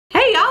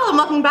and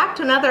welcome back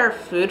to another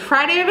Food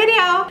Friday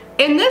video.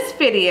 In this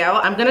video,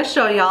 I'm gonna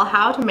show y'all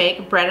how to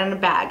make bread in a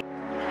bag.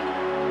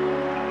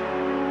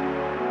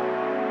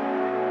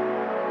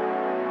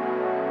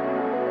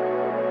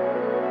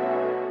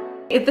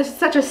 This is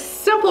such a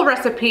simple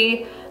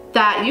recipe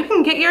that you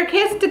can get your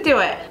kids to do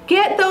it.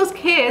 Get those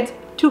kids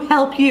to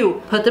help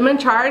you. Put them in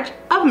charge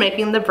of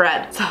making the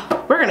bread. So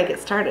we're gonna get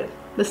started.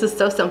 This is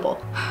so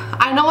simple.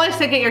 I know I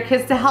said get your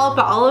kids to help,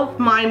 but all of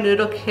my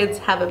noodle kids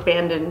have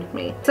abandoned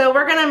me. So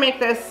we're gonna make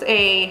this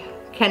a,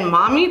 can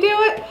mommy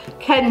do it?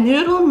 Can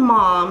noodle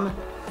mom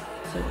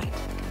do it?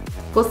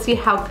 We'll see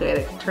how good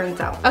it turns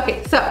out.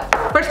 Okay, so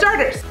for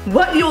starters,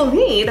 what you'll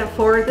need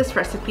for this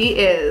recipe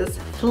is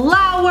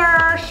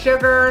flour,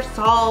 sugar,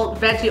 salt,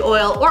 veggie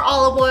oil, or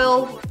olive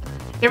oil.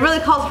 It really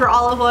calls for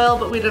olive oil,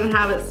 but we didn't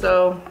have it,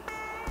 so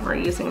we're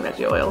using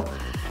veggie oil.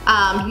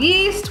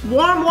 Yeast,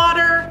 warm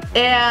water,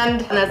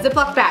 and a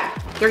Ziploc bag.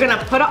 You're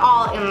gonna put it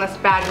all in this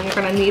bag and you're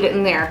gonna knead it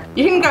in there.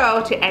 You can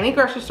go to any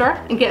grocery store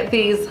and get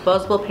these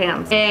disposable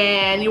pans,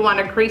 and you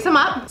wanna grease them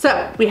up.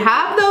 So we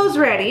have those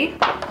ready.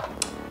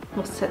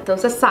 We'll set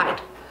those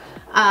aside.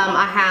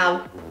 I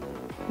have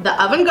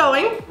the oven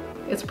going.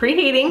 It's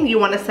preheating. You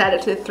wanna set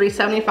it to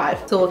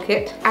 375. So we'll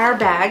get our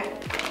bag.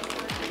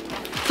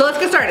 So let's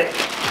get started.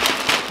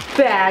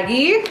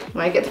 Baggie,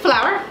 I get the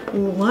flour,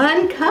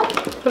 1 cup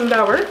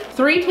flour,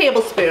 3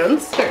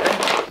 tablespoons sugar,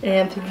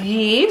 and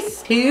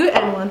yeast, 2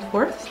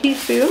 1/4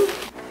 teaspoons,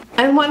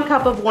 and 1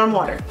 cup of warm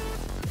water.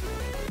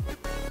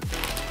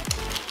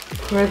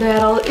 Pour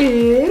that all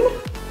in.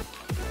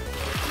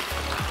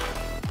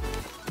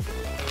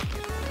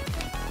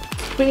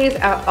 Squeeze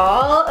out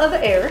all of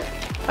the air.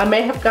 I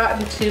may have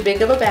gotten too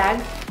big of a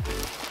bag,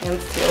 and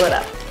seal it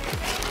up.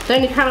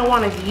 Then you kind of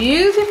want to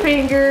use your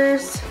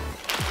fingers.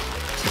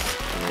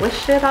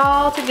 Squish it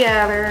all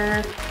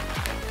together.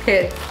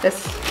 Okay,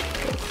 this is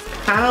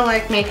kind of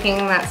like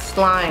making that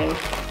slime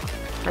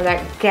or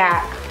that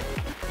gack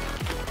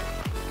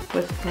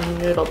with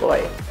Noodle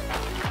Boy.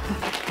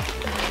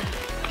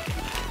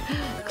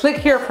 Click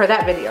here for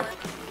that video.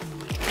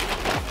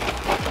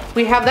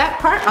 We have that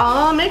part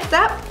all mixed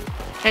up,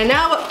 and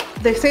now what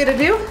they say to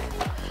do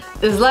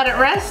is let it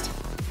rest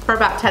for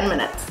about 10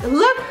 minutes.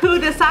 Look who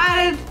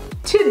decided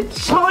to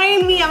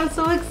join me. I'm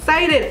so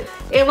excited.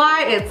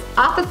 Why? It's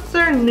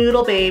Officer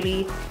Noodle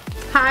Baby.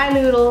 Hi,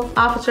 Noodle,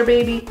 Officer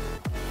Baby.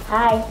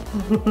 Hi.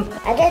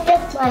 I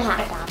just took my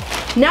hot dog.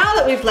 Now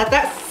that we've let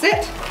that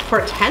sit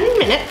for 10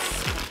 minutes,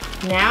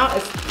 now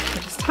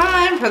it's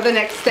time for the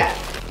next step.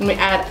 We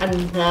add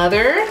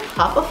another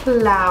cup of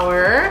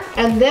flour,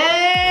 and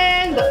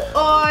then the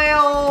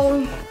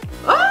oil.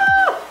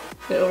 Oh!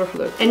 It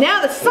overflowed. And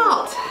now the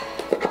salt.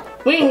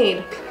 We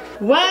need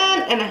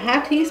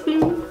 1.5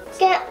 teaspoons.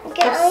 Get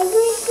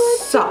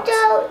salt.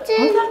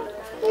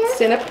 Yeah.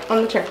 Stand up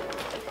on the chair.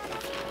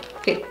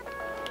 Okay.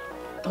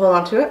 Hold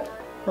on to it.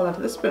 Hold on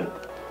to the spoon.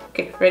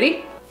 Okay,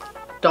 ready?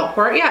 Don't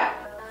pour it yet.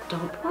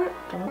 Don't pour it.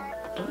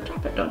 Don't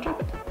drop it. Don't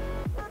drop it.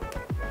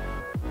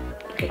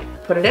 Okay,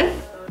 put it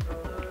in.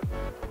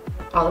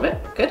 All of it.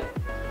 Good.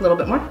 A little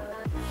bit more.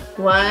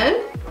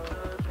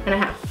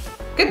 1.5.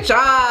 Good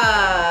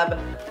job.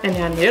 And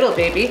now Noodle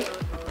Baby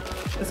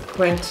is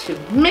going to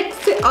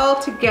mix it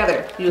all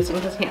together using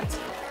his hands.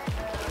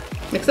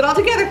 Mix it all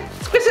together.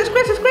 Squish it,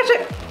 squish it, squish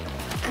it.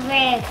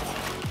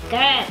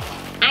 Good.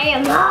 I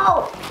am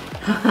Hulk.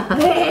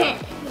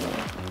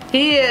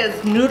 He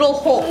is Noodle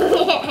Hulk.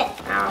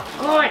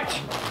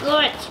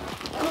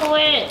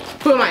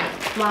 Who am I?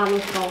 Mommy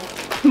Hulk.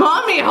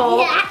 Mommy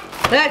Hulk. Yeah.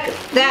 Look at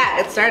that,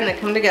 it's starting to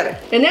come together.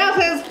 And now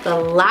it is the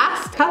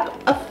last cup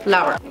of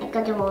flour. I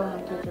got the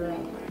one to do it.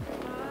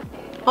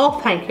 Oh,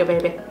 thank you,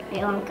 baby.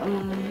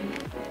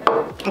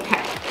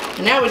 Okay,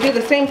 and now we do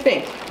the same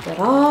thing. Get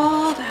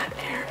all that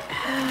air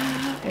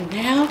out. And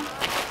now,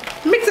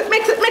 mix it,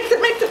 mix it, mix it,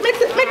 mix it,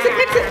 mix it, mix it,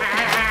 mix it.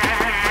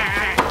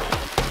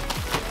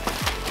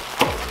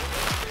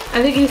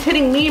 I think he's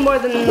hitting me more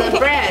than the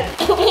bread.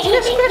 Squish,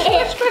 squish,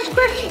 squish, squish,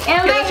 squish.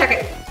 Okay, let's check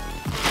it.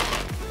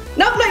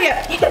 Nope, not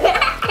yet.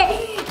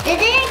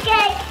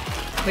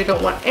 We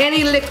don't want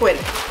any liquid.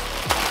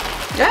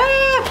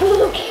 Ah!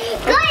 Going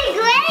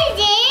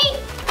crazy.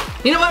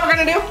 You know what we're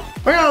gonna do?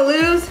 We're gonna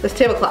lose this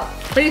tablecloth.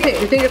 What do you think?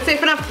 You think it's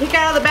safe enough to take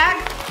out of the bag?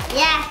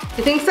 Yeah.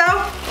 You think so?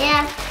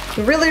 Yeah.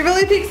 You really,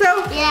 really think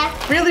so? Yeah.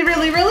 Really,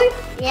 really, really?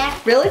 Yeah.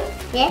 Really?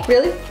 Yeah.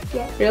 Really?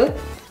 Yeah. Really?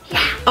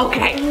 Yeah.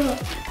 Okay.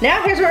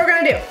 Now here's what we're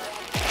gonna do.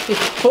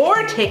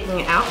 Before taking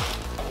it out,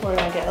 we're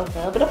gonna get a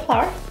little bit of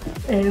flour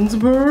and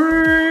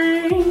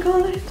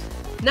sprinkle it.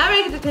 Now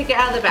we get to take it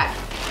out of the bag.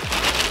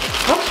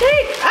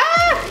 Okay.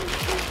 Ah!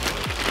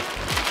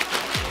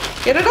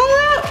 Get it all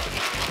out.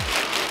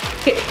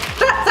 Okay.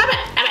 Stop it.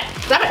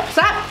 Stop it.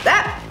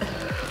 Stop.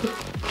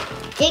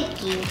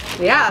 Sticky.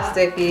 Yeah,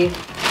 sticky.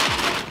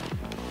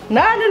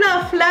 Not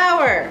enough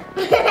flour.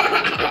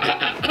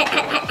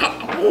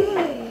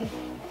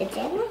 It's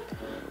in it?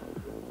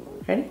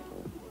 Ready?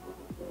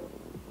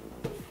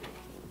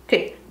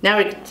 Okay, now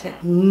we get to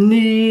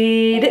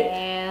knead it.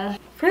 Yeah.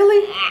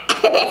 Really?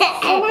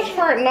 So much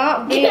for it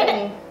not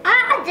being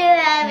I'll do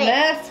it.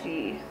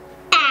 messy.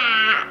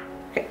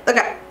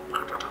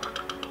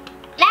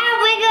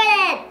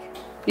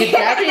 You're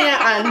grabbing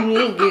it on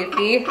me,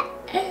 Goofy.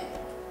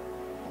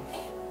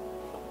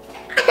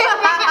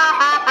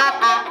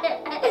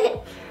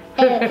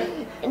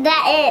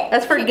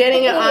 That's for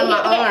getting it on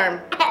my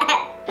arm.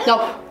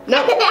 No,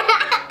 no.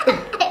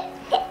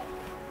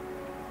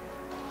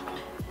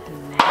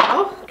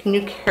 Now, can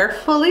you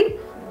carefully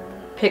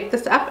pick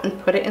this up and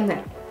put it in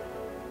there?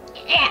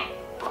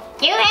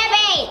 Too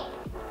heavy.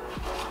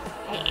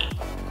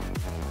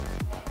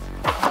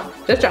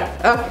 Good job.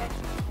 Okay.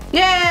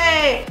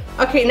 Yay!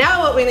 Okay,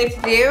 now what we need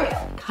to do,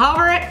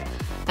 cover it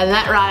and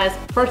let rise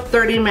for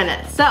 30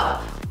 minutes. So,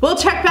 we'll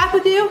check back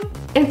with you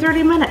in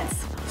 30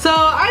 minutes. So,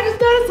 I just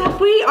noticed that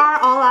we are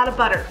all out of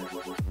butter,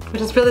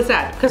 which is really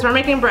sad because we're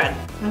making bread.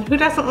 And who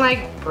doesn't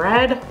like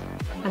bread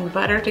and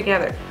butter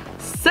together?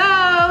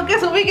 So,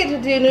 guess what we get to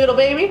do, Noodle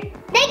Baby?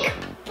 Make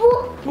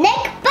butter.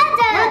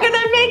 We're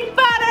gonna make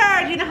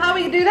butter. Do you know how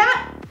we do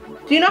that?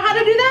 Do you know how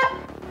to do that?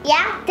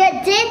 Yeah, the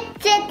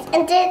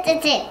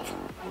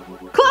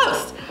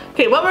Close.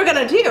 Okay, what we're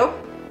gonna do,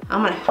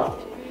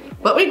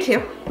 what we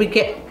do, we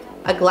get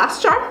a glass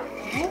jar.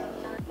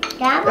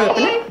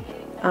 Open it.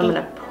 I'm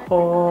gonna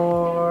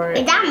pour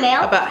Is that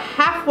milk? about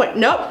halfway.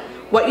 Nope.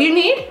 What you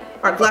need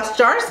are glass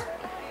jars,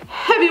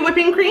 heavy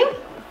whipping cream,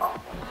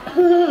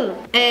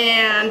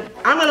 and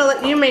I'm gonna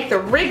let you make the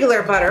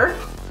regular butter.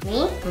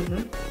 Me?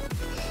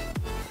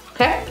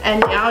 Okay, and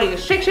now you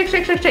shake, shake,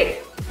 shake, shake,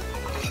 shake.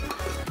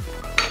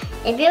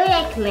 If you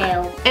like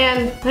milk.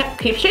 And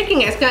keep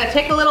shaking it. It's gonna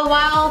take a little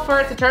while for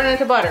it to turn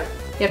into butter.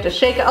 You have to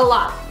shake it a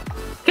lot.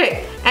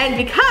 Okay, and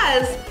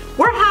because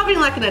we're having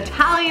like an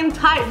Italian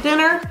type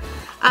dinner,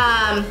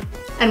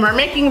 and we're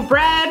making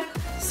bread,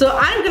 so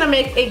I'm gonna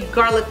make a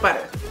garlic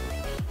butter.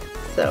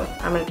 So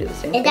I'm gonna do the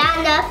same thing. Is that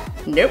enough?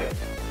 Nope.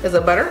 Is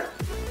it butter?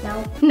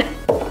 No. No.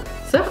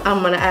 So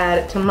I'm gonna add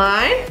it to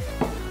mine.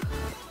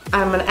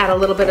 I'm gonna add a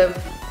little bit of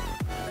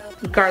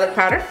garlic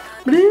powder.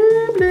 Blah,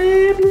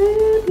 blah,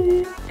 blah,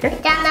 blah. Okay.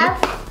 Is that enough?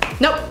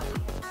 Nope.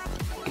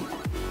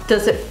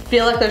 Does it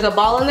feel like there's a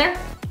ball in there?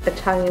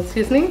 Italian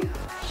seasoning.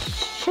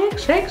 Shake,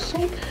 shake,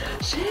 shake,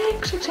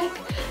 shake, shake, shake,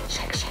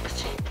 shake, shake,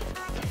 shake.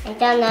 Is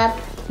that enough?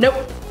 Nope.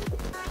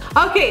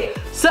 Okay,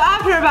 so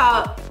after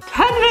about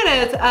 10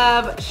 minutes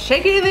of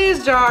shaking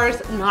these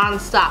jars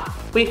non-stop,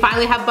 we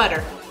finally have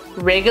butter.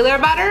 Regular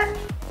butter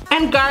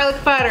and garlic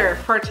butter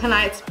for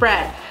tonight's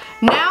bread.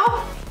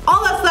 Now,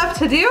 all that's left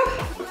to do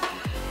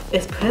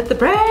is put the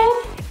bread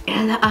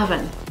in the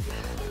oven.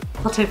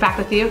 We'll check back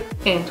with you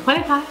in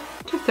 25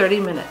 to 30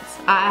 minutes.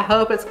 I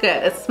hope it's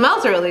good. It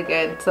smells really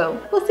good, so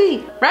we'll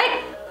see,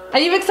 right? Are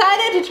you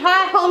excited to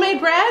try homemade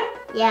bread?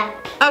 Yeah.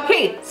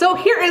 Okay, so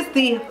here is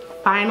the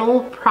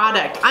final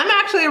product. I'm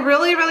actually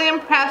really, really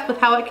impressed with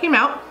how it came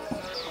out.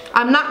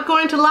 I'm not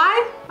going to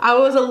lie, I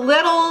was a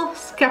little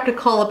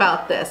skeptical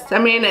about this. I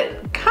mean,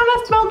 it kind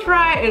of smelled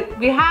dry.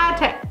 We had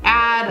to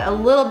add a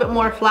little bit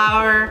more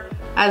flour,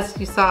 as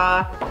you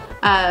saw.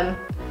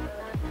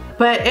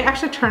 But it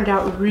actually turned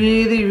out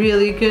really,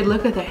 really good.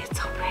 Look at that, it's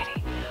so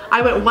pretty.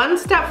 I went one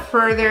step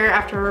further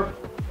after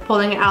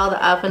pulling it out of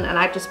the oven and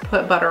I just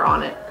put butter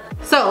on it.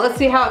 So let's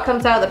see how it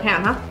comes out of the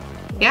pan, huh?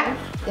 Yeah?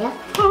 Yeah.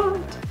 Hot.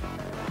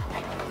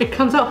 It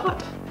comes out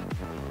hot.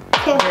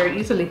 Very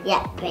easily.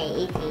 Yeah, pretty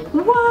easy.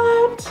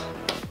 What?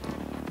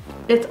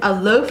 It's a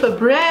loaf of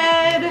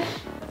bread.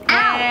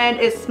 Ow. And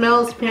it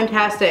smells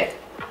fantastic.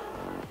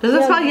 Does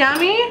it smell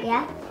yummy?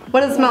 Yeah. What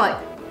does it smell like?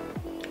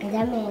 Does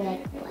that mean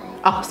like what?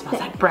 Oh, it smells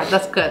like bread.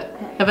 That's good.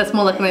 If it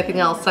smelled like anything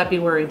else, I'd be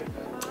worried.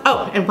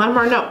 Oh, and one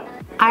more note.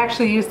 I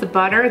actually used the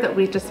butter that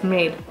we just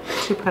made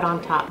to put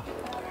on top.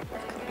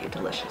 It's gonna be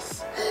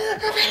delicious.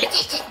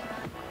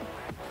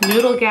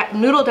 Noodle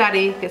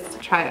Daddy gets to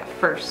try it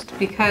first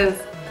because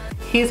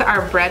he's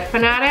our bread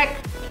fanatic.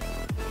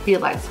 He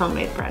likes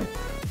homemade bread.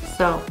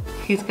 So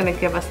he's gonna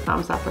give us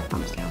thumbs up or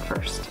thumbs down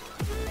first.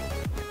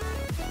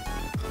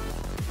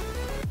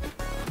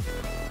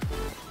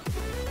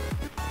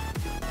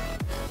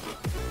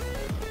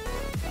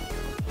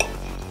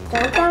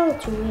 Don't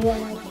too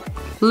really.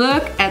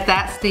 Look at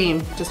that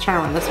steam. Just turn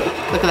around this way.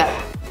 Look at that.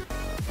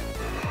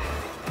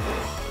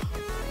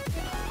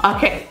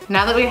 Okay,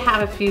 now that we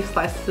have a few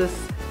slices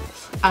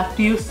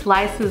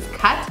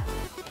cut,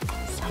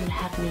 it's time to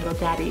have Noodle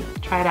Daddy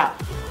try it out.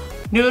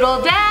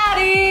 Noodle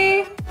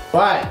Daddy!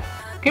 Why?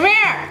 Come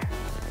here!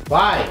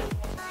 Why?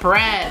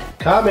 Bread.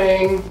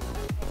 Coming.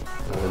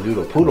 Oh, the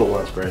Noodle Poodle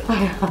wants bread.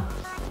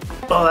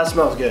 Oh, that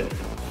smells good.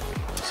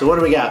 So what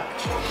do we got?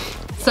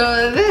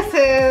 So this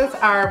is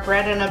our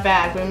bread in a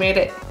bag. We made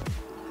it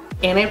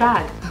in a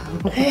bag.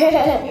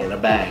 In a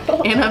bag.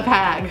 In a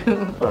bag.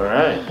 All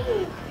right.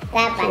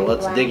 So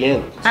let's dig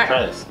in. Let's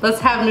try this. Let's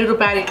have Noodle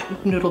Patty.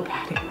 Noodle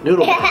Patty.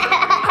 Noodle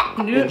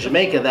butt. In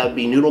Jamaica, that would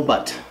be noodle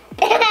butt.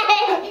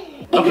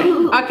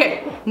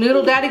 Okay,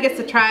 Noodle Daddy gets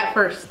to try it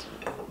first.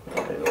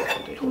 Okay, no,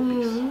 take whole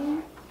piece.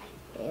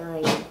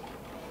 Really?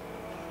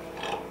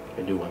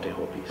 I do want a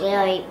whole piece.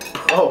 Really?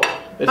 Oh,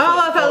 it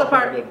fell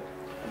apart.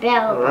 Good.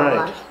 All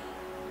right.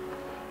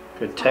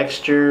 Good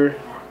texture,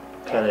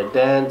 kind of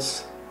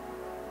dense.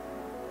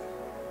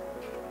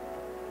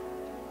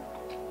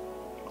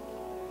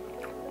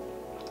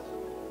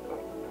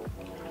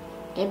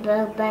 Keep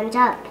it buns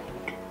up.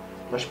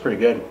 That's pretty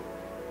good.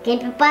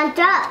 Keep it buns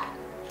up.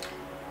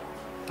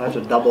 That's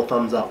a double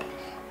thumbs up.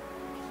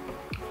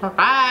 All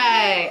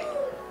right.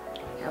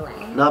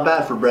 Not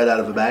bad for bread out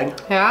of a bag.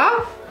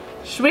 Yeah?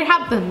 Should we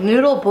have the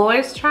Noodle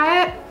boys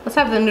try it? Let's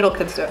have the Noodle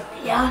kids do it.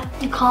 Yeah,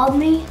 you called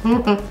me?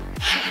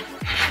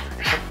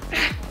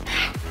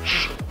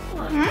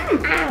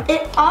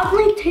 It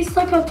oddly tastes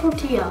like a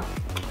tortilla.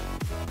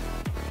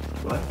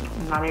 What?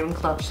 Not even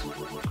close.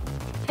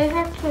 Tastes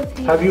like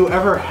tortilla. Have you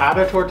ever had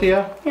a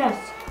tortilla? Yes.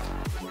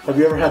 Have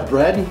you ever had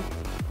bread?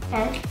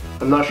 And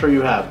I'm not sure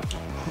you have.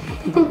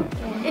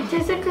 it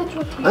tastes like a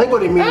tortilla. I think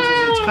what he means is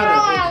it's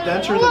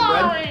denser than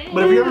bread.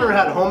 But have you ever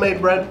had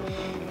homemade bread?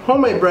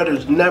 Homemade bread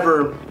is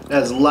never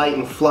as light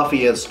and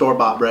fluffy as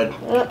store-bought bread.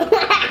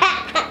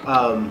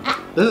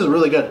 This is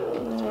really good.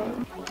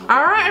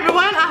 All right,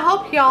 everyone. I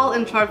hope y'all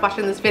enjoyed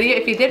watching this video.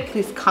 If you did,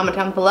 please comment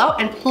down below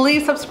and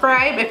please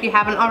subscribe if you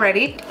haven't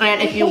already. And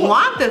if you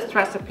want this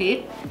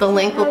recipe, the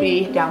link will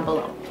be down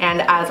below.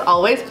 And as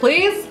always,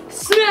 please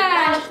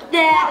Smash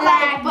that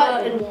like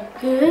button.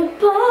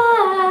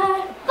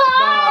 Goodbye.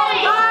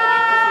 Bye.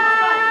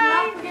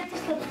 Don't forget to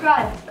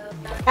subscribe.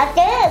 That's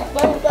it.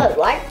 That's good,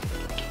 right?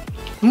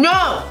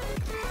 no.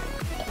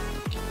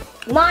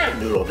 Mine.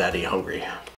 Noodle Daddy hungry.